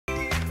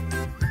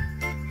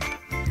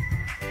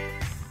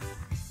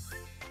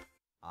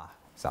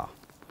So,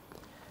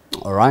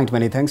 all right,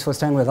 many thanks for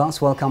staying with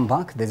us. Welcome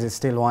back. This is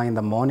still Y in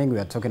the Morning. We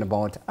are talking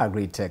about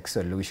agri-tech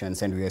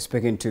solutions, and we are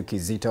speaking to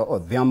Kizito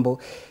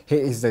Odhiambo. He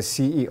is the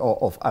CEO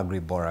of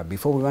Agribora.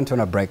 Before we went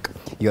on a break,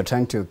 you're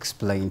trying to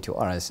explain to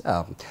us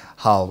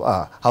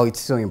how it's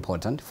so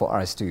important for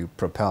us to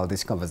propel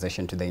this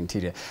conversation to the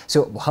interior.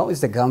 So how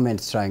is the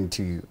government trying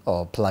to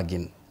plug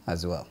in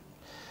as well?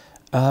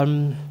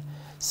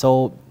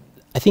 So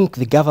I think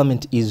the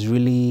government is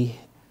really,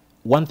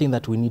 one thing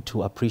that we need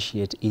to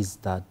appreciate is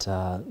that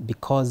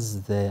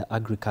because the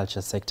agriculture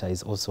sector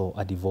is also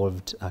a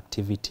devolved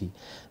activity,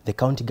 the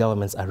county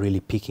governments are really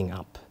picking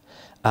up.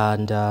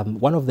 And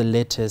one of the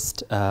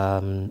latest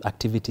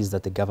activities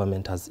that the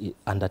government has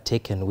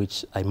undertaken,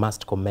 which I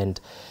must commend,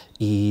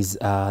 is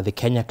the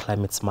Kenya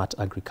Climate Smart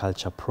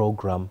Agriculture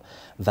Program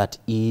that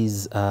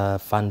is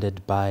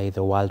funded by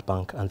the World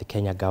Bank and the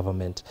Kenya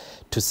government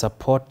to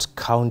support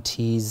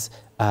counties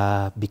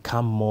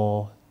become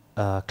more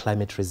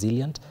climate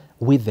resilient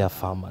with their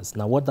farmers.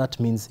 Now, what that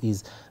means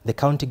is the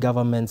county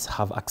governments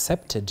have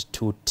accepted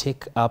to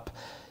take up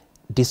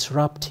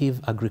disruptive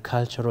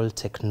agricultural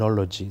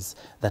technologies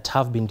that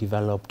have been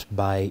developed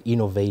by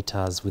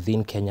innovators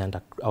within Kenya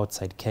and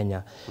outside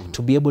Kenya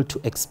to be able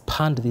to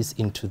expand this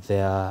into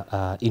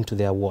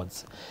their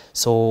wards.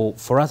 So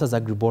for us as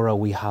Agribora,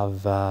 we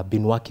have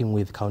been working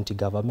with county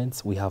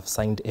governments. We have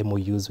signed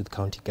MOUs with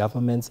county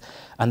governments,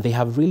 and they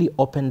have really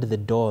opened the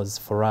doors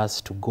for us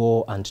to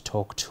go and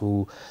talk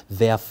to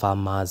their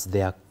farmers,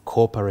 their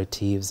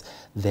cooperatives,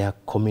 their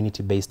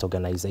community-based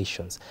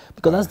organizations.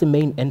 Because that's the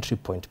main entry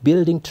point,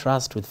 building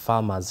trust with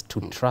farmers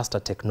to trust a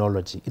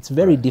technology. It's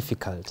very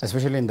difficult.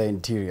 Especially in the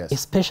interiors.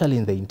 Especially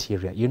in the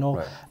interior. You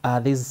know,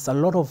 there's a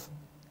lot of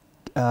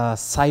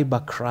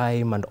cyber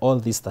crime and all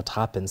this that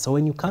happens. So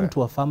when you come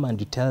to a farmer and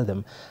you tell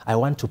them, I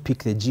want to pick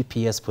the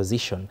GPS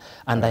position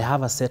and I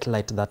have a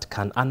satellite that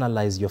can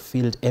analyze your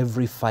field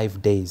every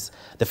 5 days,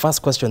 the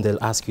first question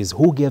they'll ask you is,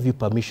 who gave you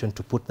permission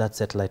to put that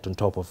satellite on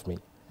top of me?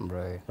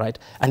 Right?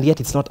 And yet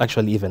it's not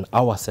actually even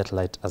our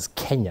satellite as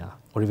Kenya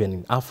or even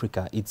in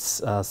Africa.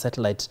 It's a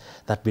satellite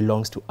that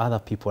belongs to other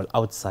people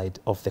outside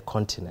of the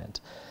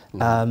continent.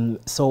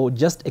 So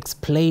just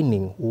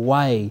explaining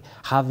why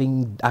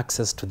having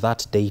access to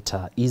that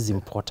data is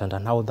important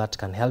and how that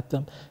can help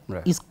them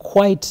is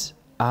quite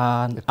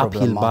an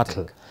uphill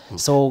battle.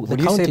 So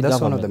would you say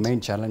that's one of the main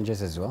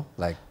challenges as well?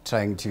 Like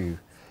trying to,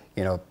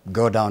 you know,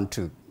 go down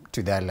to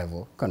that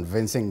level,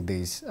 convincing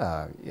this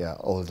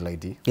old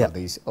lady or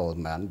this old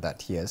man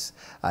that yes,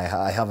 I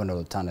have an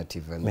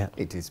alternative and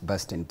it is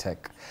best in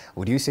tech.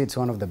 Would you say it's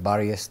one of the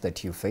barriers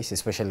that you face,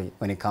 especially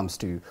when it comes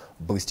to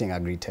boosting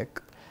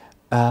agri-tech?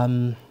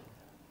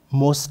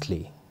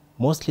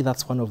 Mostly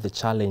that's one of the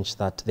challenges,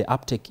 that the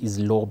uptake is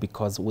low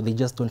because they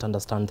just don't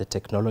understand the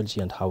technology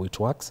and how it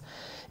works.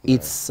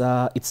 It's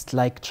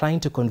like trying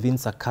to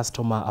convince a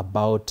customer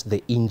about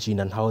the engine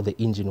and how the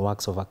engine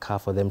works of a car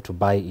for them to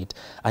buy it.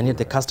 And yet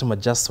the customer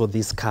just saw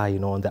this car, you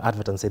know, on the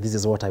advert and said, this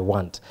is what I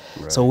want.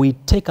 So we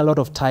take a lot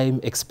of time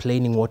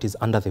explaining what is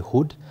under the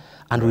hood,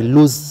 and we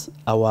lose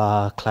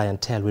our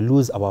clientele, we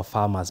lose our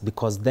farmers,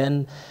 because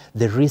then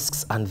the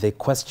risks and the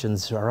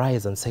questions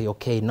arise and say,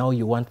 okay, now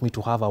you want me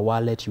to have a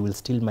wallet, you will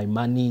steal my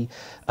money,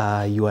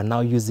 you are now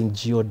using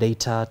geo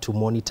data to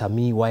monitor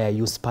me, why are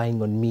you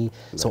spying on me?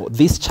 So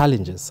these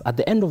challenges, at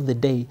the end of the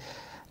day,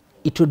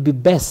 it would be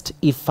best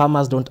if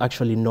farmers don't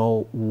actually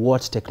know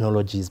what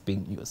technology is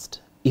being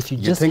used. If you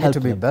just think it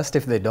would be best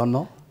if they don't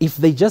know? If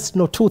they just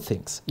know two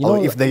things. You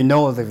know, if they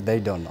know, if they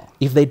don't know.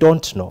 If they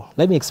don't know.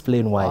 Let me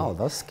explain why. Wow,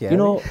 that's scary. You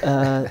know,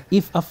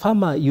 if a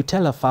farmer, you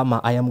tell a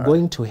farmer, I am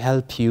going to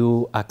help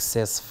you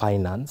access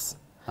finance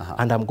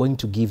and I'm going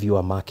to give you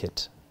a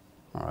market.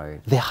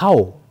 The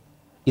how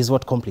is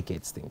what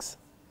complicates things.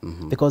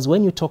 Because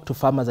when you talk to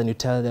farmers and you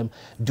tell them,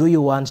 do you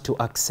want to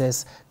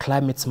access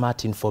climate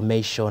smart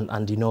information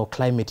and, you know,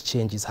 climate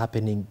change is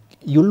happening,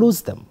 you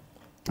lose them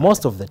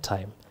most of the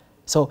time.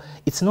 So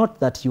it's not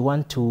that you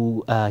want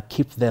to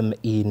keep them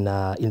in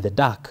the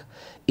dark.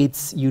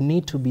 It's you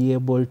need to be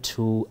able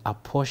to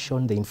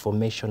apportion the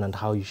information and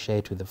how you share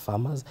it with the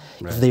farmers.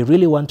 If they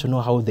really want to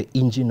know how the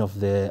engine of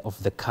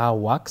the car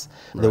works,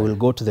 they will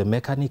go to the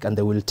mechanic and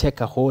they will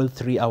take a whole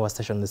 3-hour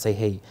session and say,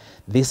 hey,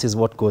 this is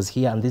what goes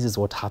here and this is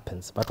what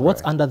happens. But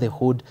what's under the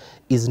hood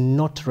is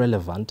not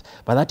relevant,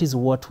 but that is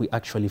what we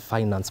actually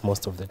finance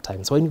most of the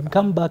time. So when you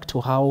come back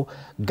to how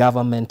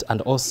government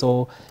and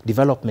also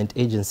development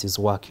agencies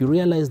work, you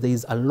realize there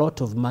is a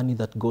lot of money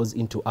that goes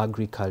into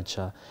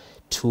agriculture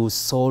to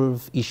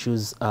solve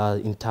issues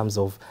in terms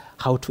of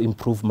how to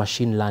improve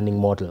machine learning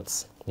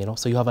models. You know,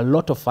 so you have a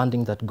lot of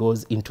funding that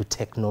goes into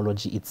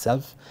technology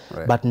itself,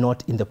 but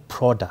not in the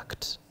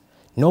product.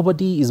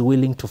 Nobody is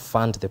willing to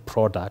fund the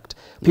product.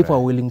 People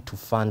are willing to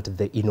fund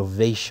the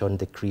innovation,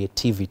 the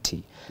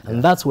creativity.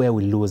 And that's where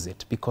we lose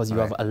it, because you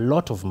have a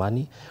lot of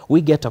money.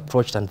 We get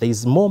approached and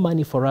there's more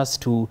money for us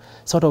to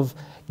sort of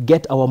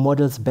get our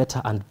models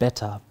better and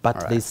better,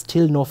 but there's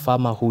still no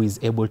farmer who is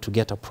able to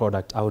get a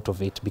product out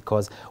of it,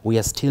 because we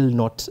are still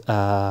not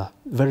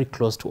very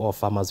close to our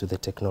farmers with the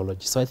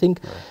technology. So I think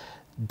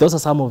those are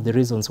some of the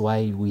reasons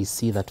why we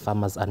see that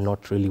farmers are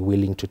not really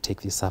willing to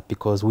take this up,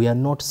 because we are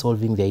not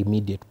solving the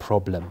immediate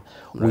problem.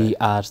 Right. We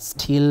are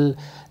still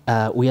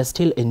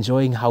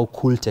enjoying how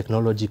cool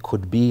technology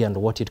could be and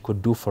what it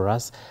could do for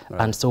us.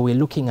 Right. And so we're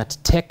looking at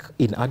tech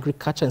in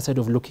agriculture instead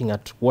of looking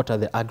at what are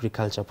the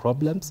agriculture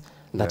problems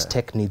that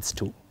tech needs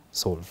to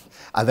solve.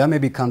 Are there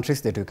maybe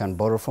countries that we can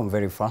borrow from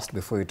very fast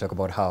before you talk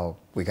about how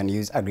we can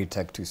use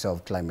agri-tech to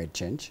solve climate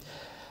change?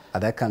 Are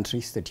there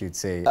countries that you'd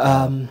say,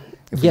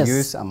 if we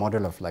use a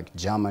model of like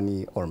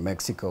Germany or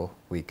Mexico,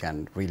 we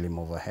can really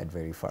move ahead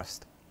very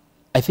fast?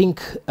 I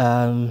think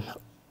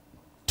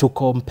to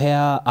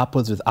compare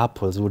apples with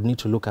apples, we would need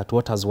to look at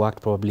what has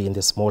worked probably in the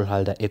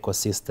smallholder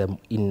ecosystem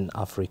in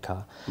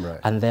Africa. Right.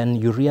 And then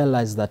you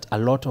realize that a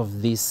lot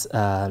of these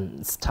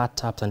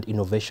startups and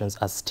innovations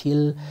are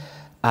still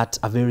at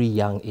a very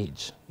young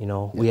age. You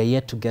know, we are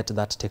yet to get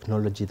that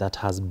technology that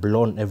has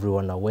blown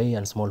everyone away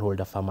and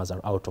smallholder farmers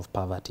are out of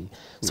poverty.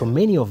 So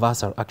many of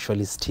us are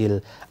actually still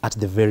at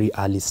the very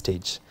early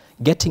stage.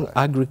 Getting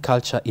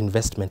agriculture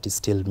investment is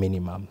still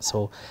minimum.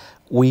 So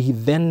we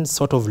then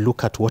sort of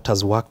look at what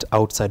has worked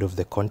outside of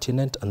the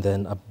continent, and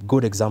then a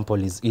good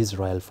example is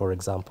Israel, for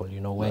example, you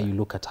know, where you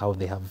look at how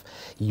they have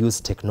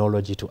used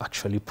technology to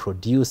actually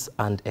produce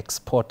and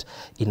export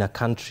in a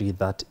country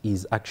that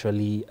is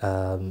actually,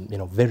 you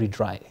know, very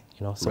dry.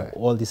 You know, so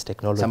all this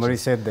technology. Somebody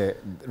said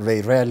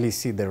they rarely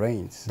see the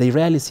rains. They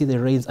rarely see the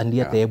rains, and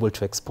yet they're able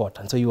to export.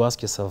 And so you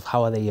ask yourself,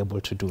 how are they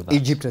able to do that?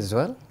 Egypt as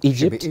well?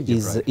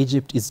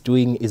 Egypt is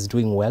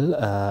doing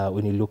well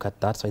when you look at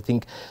that. So I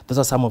think those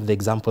are some of the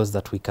examples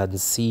that we can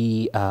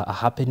see are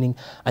happening.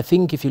 I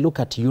think if you look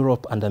at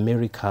Europe and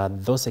America,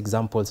 those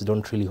examples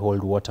don't really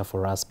hold water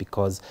for us,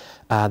 because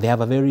they have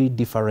a very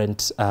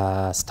different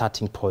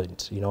starting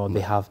point. You know,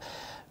 they have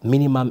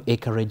minimum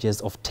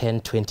acreages of 10,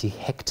 20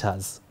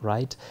 hectares,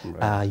 right?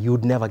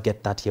 You'd never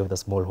get that here with a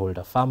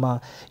smallholder farmer.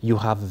 You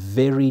have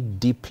very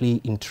deeply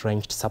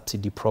entrenched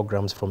subsidy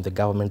programs from the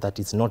government that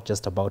is not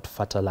just about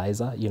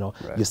fertilizer, you know,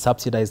 you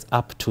subsidize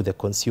up to the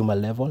consumer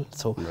level.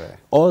 So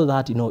all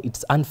that, you know,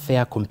 it's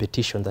unfair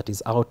competition that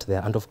is out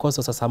there. And of course,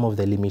 those are some of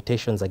the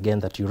limitations,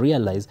 again, that you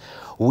realize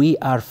we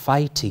are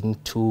fighting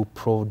to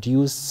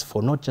produce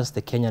for not just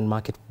the Kenyan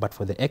market, but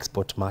for the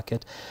export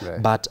market.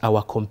 But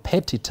our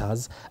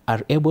competitors are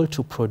able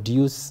to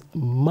produce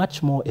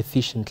much more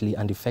efficiently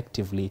and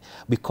effectively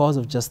because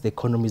of just the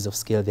economies of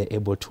scale they're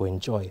able to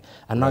enjoy.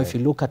 And now if you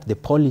look at the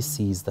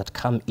policies that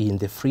come in,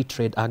 the free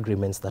trade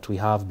agreements that we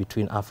have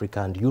between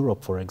Africa and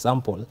Europe, for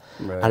example,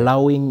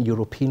 allowing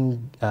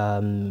European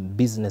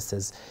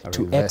businesses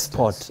to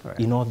export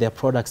you know, their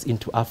products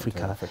into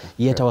Africa,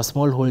 yet our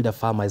smallholder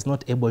farmer is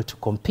not able to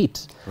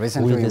compete with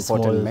the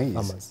small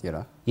farmers. You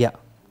know?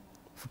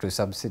 To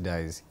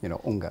subsidize, you know,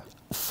 unga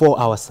for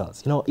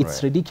ourselves. You know,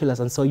 it's ridiculous.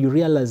 And so you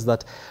realize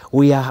that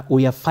we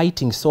are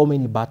fighting so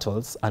many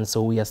battles, and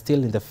so we are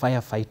still in the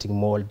firefighting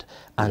mode,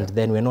 and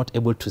then we're not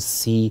able to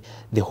see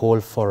the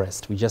whole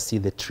forest. We just see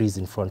the trees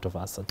in front of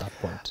us at that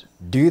point.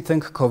 Do you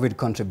think COVID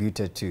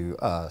contributed to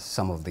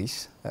some of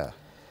these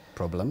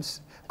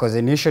problems? Because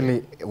initially,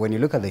 when you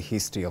look at the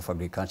history of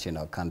agriculture in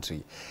our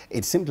country,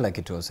 it seemed like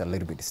it was a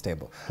little bit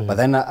stable. But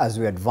then as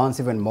we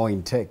advance even more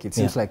in tech, it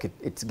seems like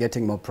it's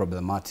getting more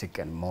problematic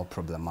and more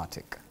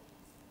problematic.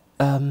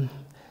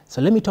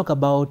 So let me talk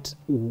about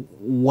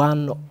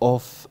one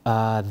of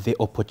the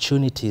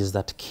opportunities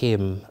that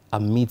came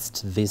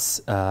amidst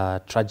this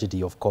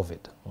tragedy of COVID,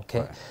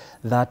 okay?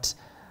 That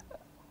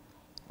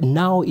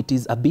now it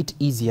is a bit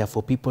easier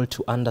for people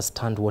to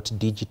understand what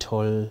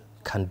digital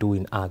can do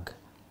in ag.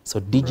 So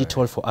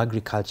digital for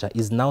agriculture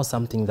is now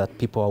something that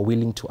people are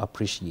willing to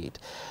appreciate,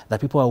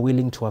 that people are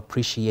willing to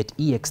appreciate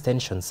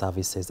e-extension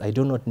services. I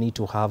do not need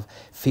to have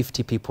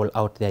 50 people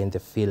out there in the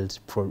field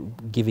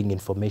giving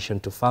information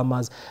to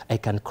farmers. I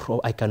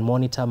can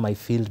monitor my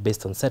field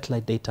based on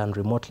satellite data and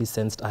remotely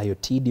sensed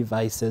IoT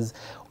devices.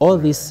 All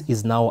this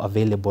is now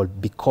available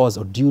because,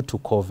 or due to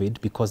COVID,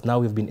 because now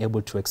we've been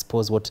able to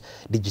expose what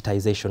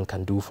digitization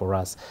can do for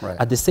us.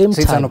 At the same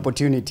time, it's an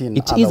opportunity.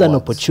 It is an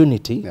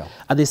opportunity.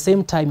 At the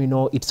same time, you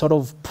know, it sort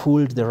of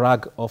pulled the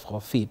rug off our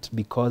feet,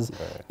 because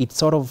it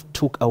sort of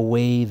took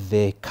away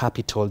the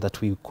capital that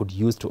we could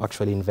use to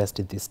actually invest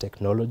in these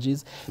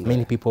technologies.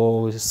 Many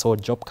people saw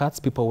job cuts.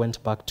 People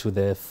went back to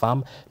the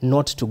farm,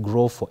 not to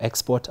grow for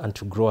export and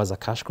to grow as a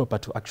cash crop,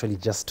 but to actually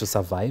just to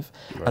survive.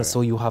 And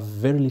so you have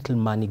very little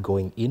money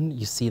going in.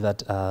 You see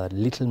that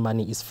little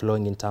money is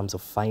flowing in terms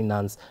of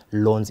finance,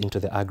 loans into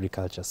the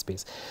agriculture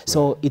space.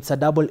 So it's a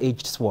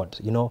double-edged sword,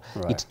 you know.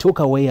 It took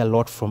away a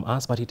lot from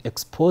us, but it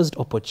exposed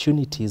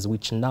opportunities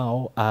which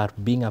now are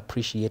being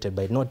appreciated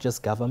by not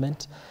just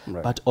government,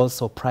 but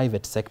also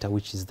private sector,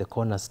 which is the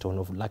cornerstone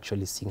of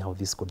actually seeing how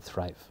this could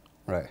thrive.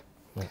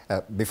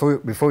 Before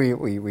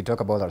we talk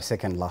about our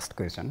second last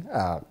question,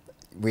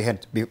 we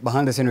had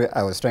behind the scene,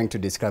 I was trying to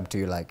describe to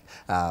you, like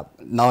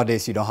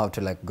nowadays you don't have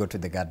to like go to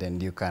the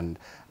garden. You can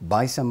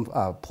buy some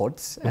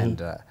pots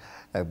and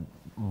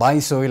buy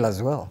soil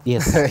as well.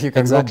 Yes, you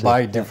can exactly. go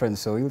buy different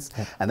soils,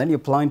 and then you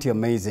plant your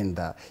maize in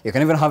there. You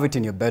can even have it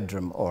in your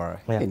bedroom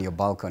or in your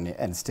balcony,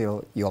 and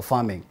still you're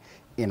farming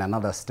in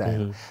another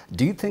style.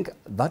 Do you think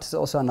that's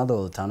also another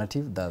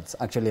alternative that's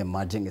actually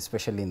emerging,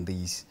 especially in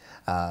these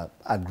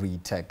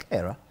agri-tech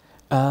era?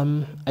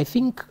 I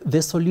think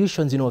the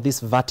solutions, you know, these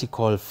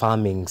vertical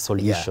farming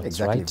solutions,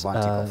 exactly, right?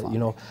 Vertical farming. You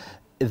know,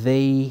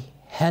 they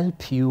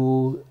help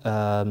you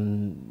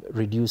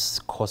reduce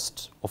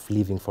cost of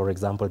living, for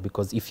example,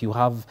 because if you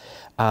have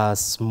a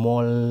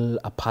small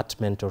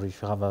apartment or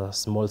if you have a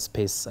small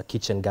space, a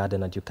kitchen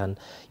garden, and you can,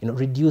 you know,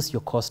 reduce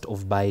your cost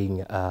of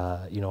buying,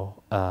 you know,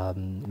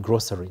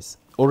 groceries,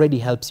 already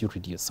helps you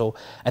reduce. So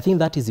I think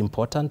that is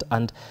important,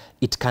 and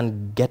it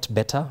can get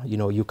better. You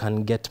know, you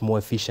can get more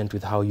efficient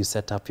with how you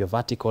set up your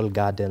vertical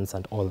gardens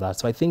and all that.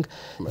 So I think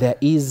there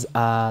is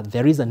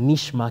a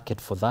niche market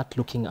for that,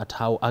 looking at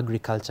how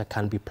agriculture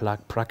can be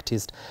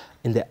practiced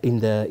in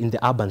the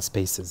urban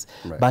spaces.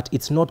 But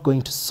it's not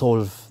going to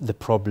solve the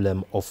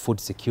problem of food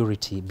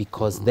security,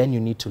 because then you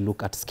need to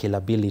look at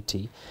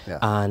scalability.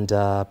 And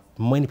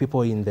many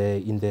people in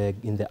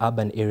the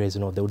urban areas,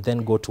 you know, they would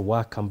then go to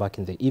work, come back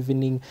in the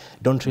evening,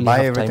 don't really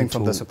have time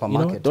from to, the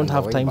supermarket, you know, don't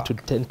have time to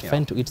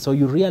tend to it. So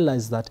you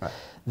realize that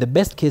the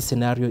best case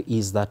scenario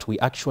is that we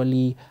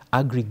actually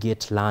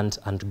aggregate land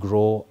and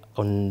grow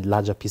on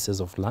larger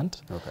pieces of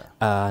land.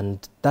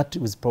 And that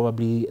is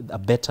probably a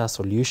better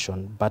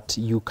solution, but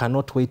you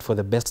cannot wait for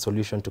the best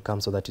solution to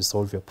come so that you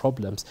solve your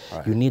problems.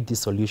 You need these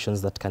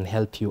solutions that can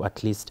help you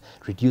at least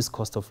reduce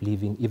cost of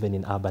living even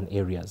in urban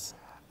areas.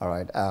 All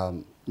right.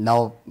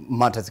 Now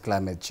matters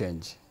climate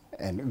change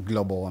and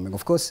global warming.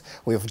 Of course,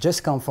 we've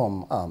just come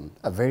from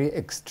a very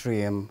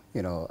extreme,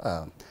 you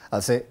know,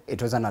 I'll say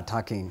it was an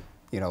attacking,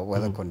 you know,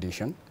 weather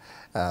condition,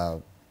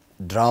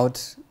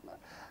 drought.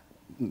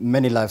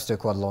 Many lives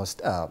were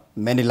lost.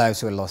 Many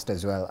lives were lost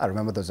as well. I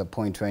remember there was a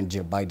point when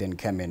Jill Biden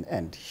came in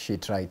and she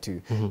tried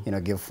to, you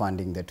know, give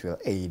funding that will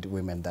aid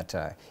women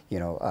that, you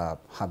know,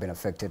 have been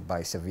affected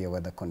by severe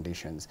weather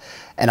conditions.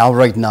 And now,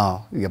 right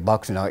now, we're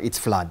back to now it's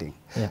flooding.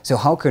 So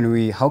how can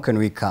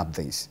we curb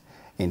this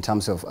in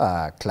terms of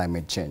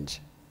climate change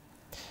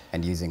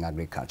and using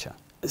agriculture?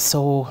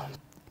 So,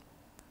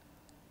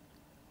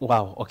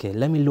 wow. Okay,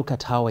 let me look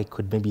at how I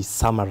could maybe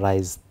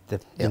summarize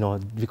you know,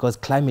 because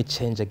climate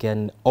change,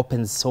 again,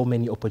 opens so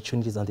many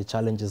opportunities and the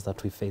challenges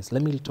that we face.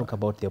 Let me talk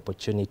about the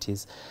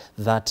opportunities.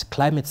 That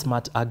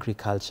climate-smart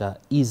agriculture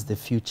is the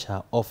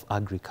future of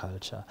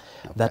agriculture.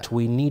 That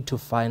we need to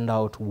find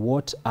out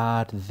what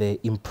are the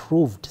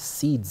improved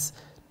seeds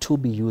to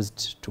be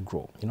used to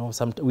grow. You know,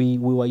 we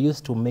were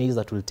used to maize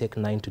that will take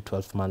 9 to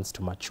 12 months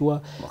to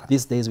mature.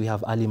 These days we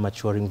have early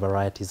maturing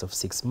varieties of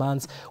 6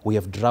 months. We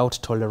have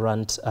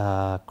drought-tolerant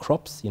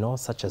crops, you know,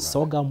 such as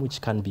sorghum, which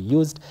can be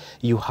used.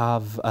 You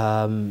have,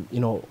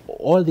 you know,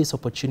 all these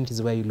opportunities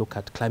where you look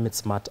at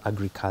climate-smart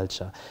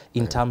agriculture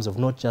in terms of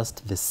not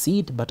just the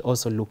seed, but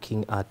also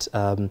looking at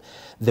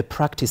the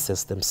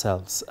practices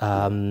themselves,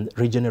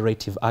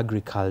 regenerative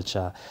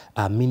agriculture,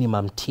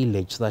 minimum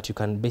tillage, so that you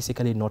can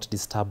basically not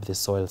disturb the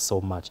soil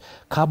so much.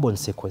 Carbon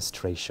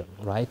sequestration,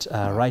 right?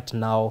 Right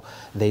now,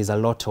 there is a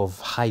lot of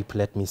hype,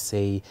 let me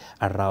say,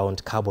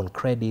 around carbon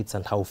credits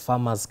and how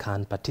farmers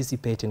can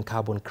participate in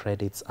carbon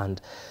credits.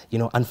 And, you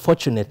know,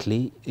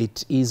 unfortunately,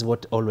 it is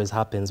what always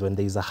happens when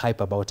there is a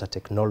hype about a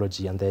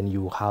technology, and then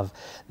you have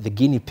the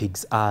guinea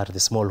pigs are the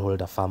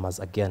smallholder farmers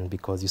again,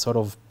 because you sort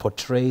of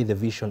portray the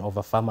vision of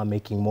a farmer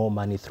making more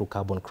money through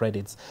carbon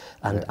credits.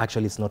 And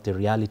actually, it's not the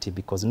reality,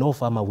 because no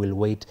farmer will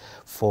wait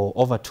for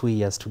over 2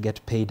 years to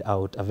get paid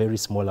out a very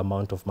small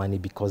amount of money,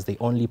 because they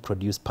only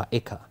produce per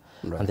acre.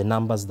 And the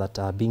numbers that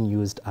are being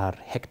used are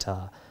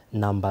hectare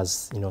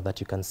numbers, you know, that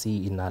you can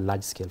see in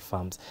large-scale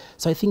farms.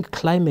 So I think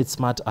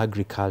climate-smart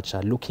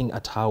agriculture, looking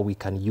at how we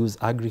can use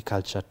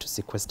agriculture to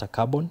sequester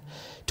carbon,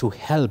 to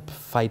help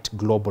fight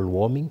global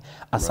warming,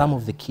 are some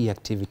of the key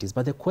activities.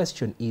 But the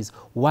question is,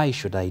 why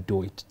should I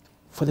do it?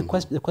 For the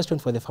question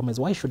for the farmers,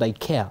 why should I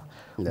care?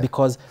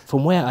 Because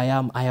from where I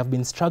am, I have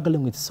been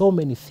struggling with so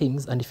many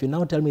things, and if you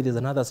now tell me there's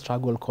another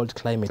struggle called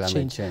climate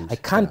change, I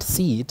can't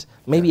see it.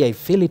 Maybe I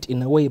feel it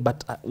in a way,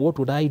 but what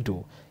would I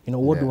do? You know,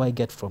 what do I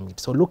get from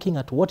it? So looking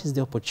at what is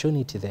the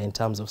opportunity there in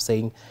terms of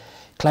saying,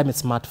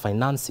 climate-smart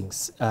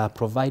financings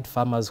provide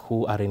farmers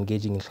who are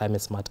engaging in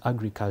climate-smart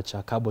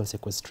agriculture, carbon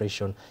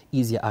sequestration,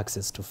 easier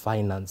access to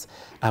finance.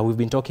 We've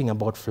been talking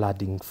about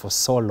flooding for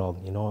so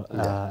long, you know.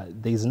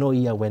 There is no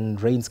year when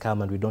rains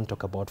come and we don't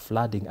talk about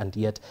flooding, and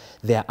yet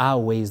there are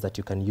ways that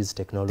you can use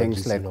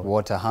technologies. Things like, you know,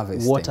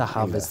 water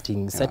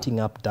harvesting, setting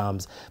up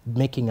dams,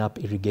 making up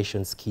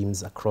irrigation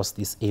schemes across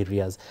these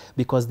areas,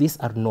 because these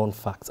are known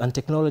facts, and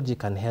technology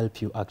can help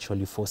you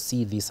actually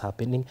foresee this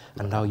happening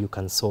and how you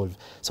can solve.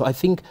 So I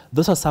think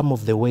those are some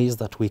of the ways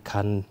that we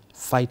can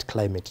fight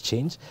climate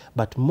change.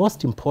 But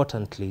most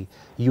importantly,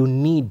 you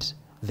need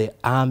the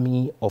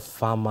army of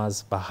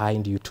farmers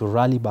behind you, to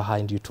rally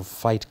behind you to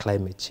fight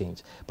climate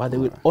change. But they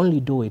will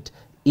only do it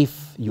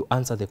if you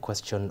answer the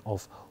question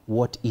of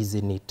what is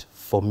in it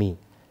for me.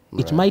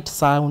 It might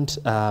sound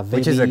very,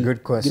 which is a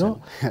good question, you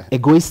know,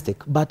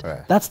 egoistic, but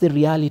that's the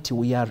reality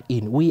we are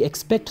in. We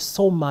expect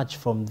so much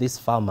from these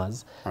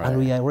farmers, and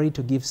we are ready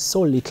to give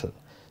so little.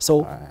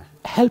 So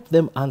help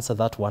them answer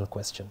that one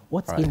question.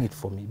 What's in it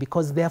for me?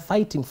 Because they are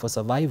fighting for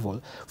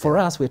survival. For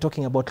us, we're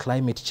talking about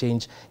climate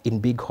change in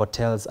big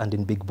hotels and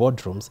in big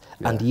boardrooms,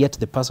 and yet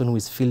the person who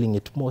is feeling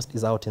it most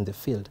is out in the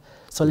field.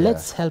 So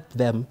let's help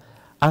them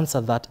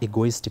answer that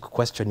egoistic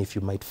question, if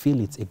you might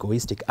feel it's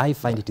egoistic. I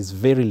find it is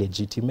very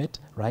legitimate,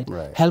 right?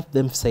 Help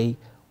them say,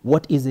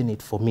 what is in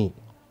it for me?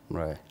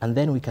 And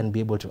then we can be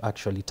able to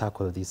actually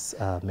tackle this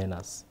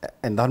menace.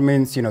 And that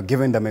means, you know,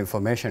 giving them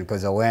information,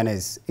 because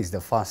awareness is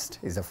the first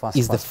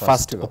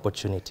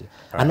opportunity.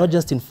 And not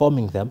just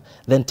informing them,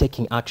 then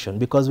taking action,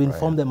 because we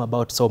inform them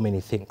about so many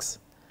things.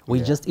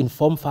 We just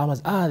inform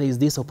farmers, there is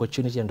this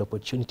opportunity and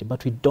opportunity,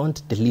 but we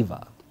don't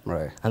deliver.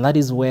 And that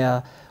is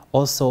where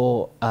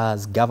also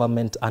as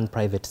government and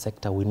private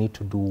sector, we need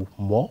to do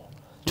more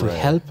to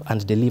help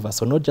and deliver.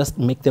 So not just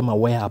make them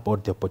aware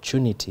about the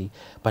opportunity,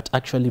 but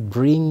actually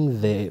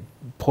bring the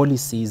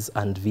policies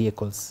and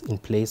vehicles in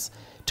place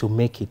to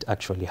make it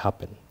actually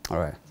happen. All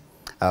right.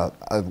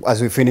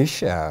 As we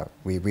finish,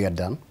 we are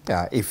done.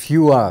 If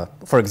you are,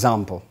 for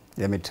example,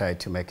 let me try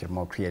to make it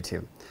more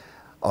creative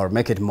or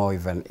make it more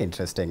even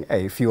interesting.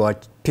 If you are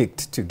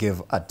picked to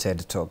give a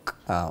TED Talk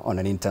on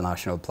an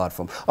international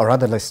platform, or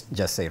rather let's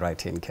just say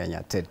right here in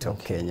Kenya, TED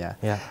Talk Kenya,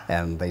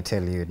 and they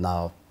tell you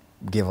now,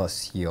 give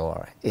us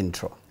your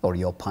intro or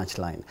your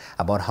punchline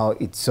about how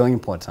it's so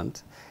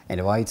important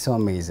and why it's so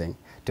amazing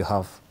to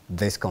have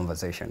this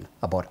conversation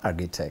about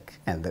agri-tech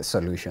and the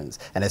solutions.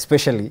 And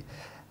especially,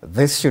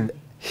 this should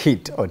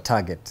hit or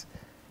target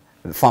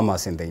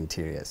farmers in the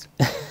interiors.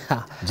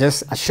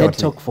 Just a TED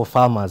Talk for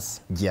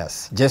farmers.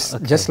 Yes,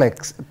 just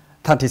like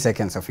 30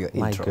 seconds of your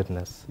intro. My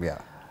goodness.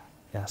 Yeah,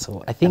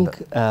 so I think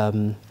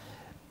when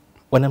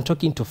I'm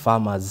talking to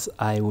farmers,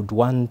 I would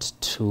want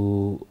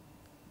to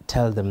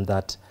tell them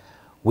that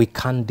we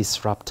can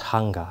disrupt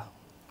hunger.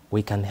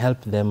 We can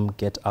help them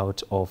get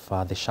out of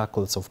the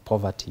shackles of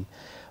poverty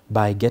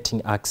by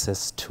getting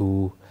access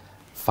to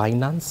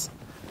finance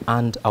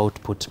and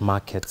output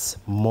markets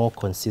more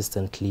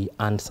consistently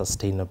and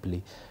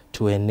sustainably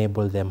to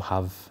enable them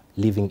have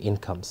living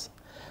incomes.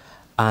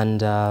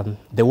 And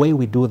the way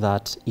we do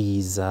that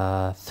is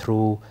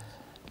through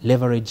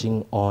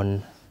leveraging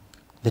on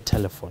the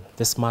telephone,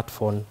 the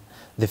smartphone,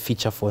 the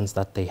feature phones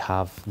that they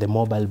have, the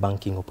mobile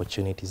banking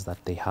opportunities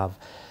that they have.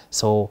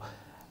 So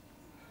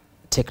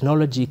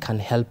technology can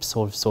help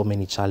solve so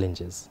many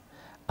challenges.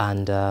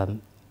 And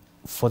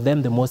for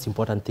them, the most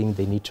important thing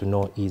they need to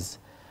know is,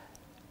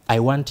 I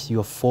want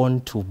your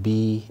phone to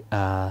be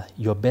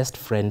your best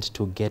friend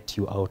to get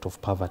you out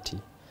of poverty.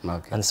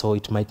 And so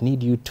it might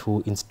need you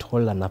to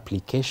install an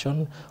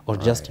application or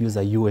just use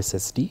a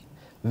USSD.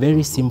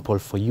 Very simple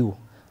for you.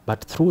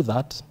 But through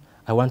that,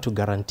 I want to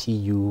guarantee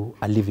you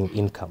a living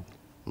income.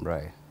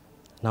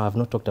 Now, I've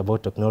not talked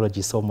about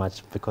technology so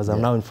much because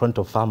I'm now in front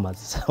of farmers,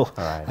 so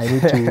I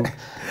need to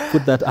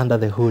put that under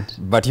the hood.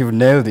 But you've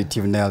nailed it,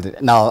 you've nailed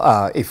it.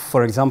 Now, if,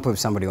 for example, if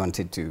somebody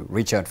wanted to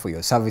reach out for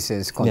your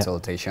services,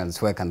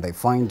 consultations, where can they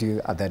find you?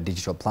 At that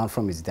digital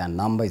platform? Is there a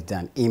number? Is there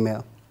an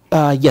email?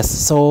 Yes,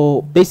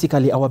 so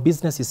basically our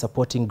business is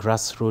supporting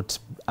grassroots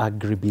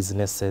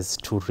agri-businesses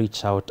to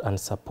reach out and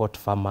support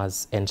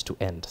farmers end to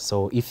end.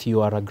 So if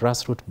you are a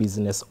grassroots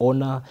business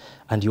owner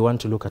and you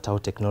want to look at how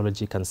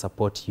technology can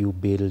support you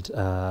build,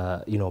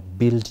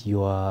 build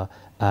your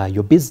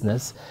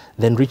business,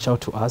 then reach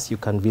out to us. You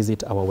can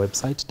visit our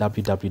website,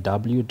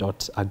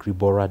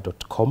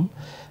 www.agribora.com.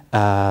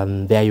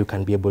 There you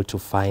can be able to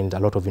find a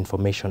lot of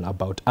information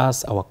about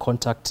us, our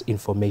contact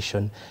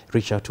information.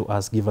 Reach out to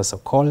us, give us a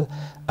call.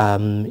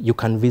 You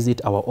can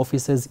visit our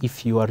offices.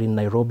 If you are in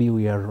Nairobi,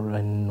 we are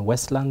in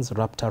Westlands,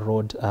 Raptor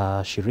Road,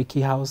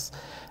 Shiriki House.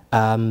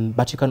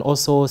 But you can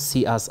also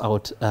see us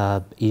out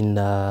at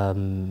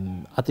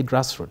the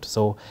grassroots.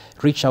 So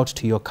reach out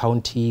to your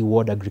county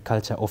ward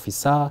agriculture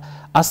officer,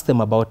 ask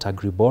them about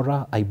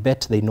Agribora. I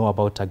bet they know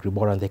about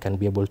Agribora and they can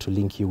be able to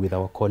link you with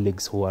our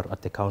colleagues who are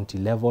at the county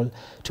level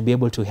to be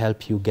able to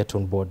help you get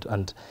on board.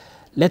 And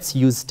let's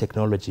use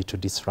technology to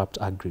disrupt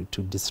agri,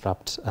 to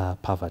disrupt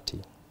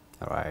poverty.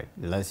 All right,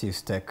 let's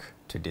use tech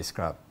to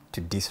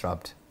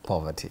disrupt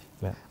poverty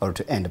or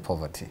to end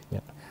poverty.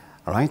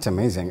 All right,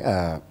 amazing.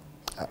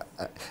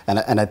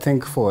 And I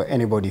think for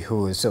anybody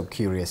who is so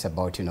curious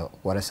about,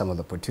 what are some of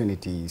the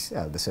opportunities,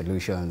 the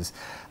solutions,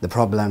 the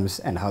problems,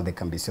 and how they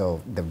can be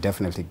solved, they've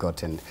definitely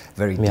gotten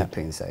very deep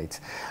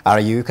insights.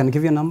 You can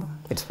give your number?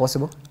 It's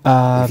possible?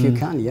 If you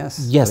can,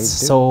 yes. Yes,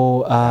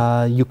 so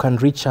you can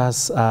reach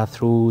us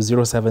through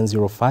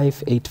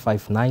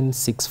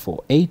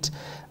 0705-859-648.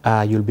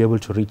 You'll be able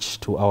to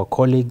reach to our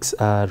colleagues,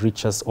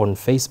 reach us on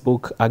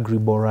Facebook,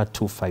 Agribora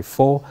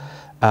 254.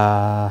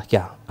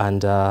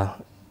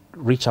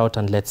 Reach out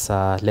and let's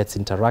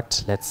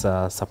interact, let's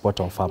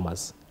support our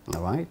farmers.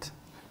 All right.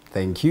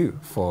 Thank you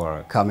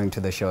for coming to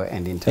the show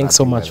and interacting. Thanks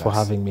so much with for us.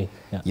 having me.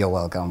 Yeah. You're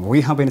welcome.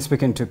 We have been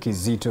speaking to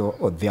Kizito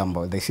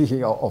Odhiambo, the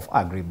CEO of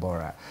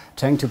Agribora,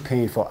 trying to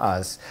paint for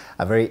us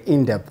a very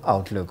in-depth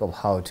outlook of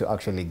how to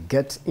actually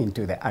get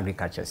into the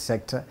agriculture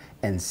sector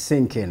and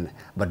sink in,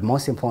 but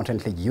most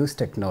importantly, use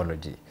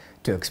technology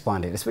to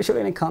expand it, especially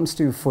when it comes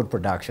to food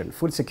production,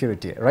 food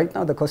security. Right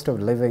now, the cost of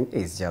living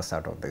is just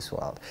out of this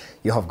world.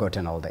 You have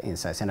gotten all the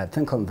insights. And I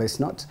think on this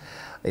note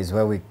is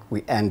where we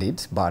end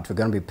it, but we're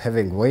going to be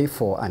paving way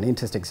for an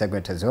interesting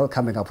segment as well,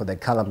 coming up with a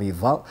Kalami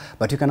Val.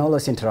 But you can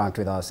always interact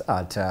with us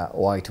at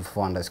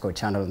Y254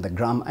 channel on the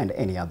Gram and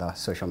any other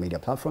social media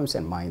platforms.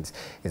 And mine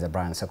is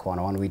Brian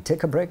Sakwana. When we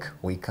take a break,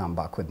 we come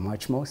back with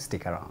much more.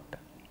 Stick around.